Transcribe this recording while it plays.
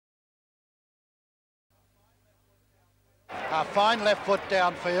A fine left foot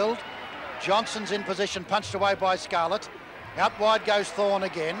downfield. Johnson's in position, punched away by Scarlett. Out wide goes Thorne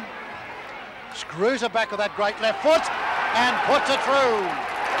again. Screws her back with that great left foot and puts it through.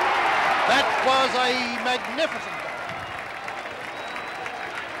 That was a magnificent goal.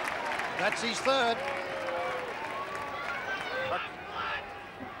 That's his third.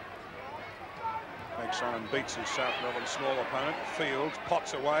 Lakeside beats his South Melbourne small opponent. Fields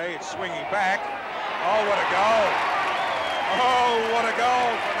pots away, it's swinging back. Oh, what a goal! Oh, what a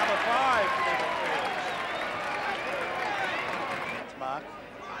goal for number 5. That's Mark.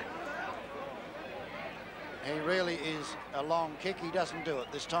 He really is a long kick. He doesn't do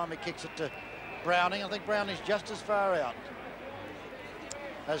it. This time he kicks it to Browning. I think Browning's just as far out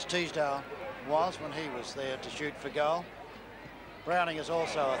as Teasdale was when he was there to shoot for goal. Browning is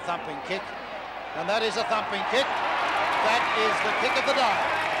also a thumping kick, and that is a thumping kick. That is the kick of the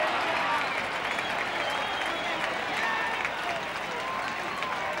day.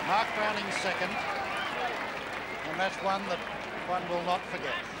 Mark Browning's second, and that's one that one will not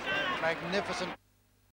forget. Magnificent.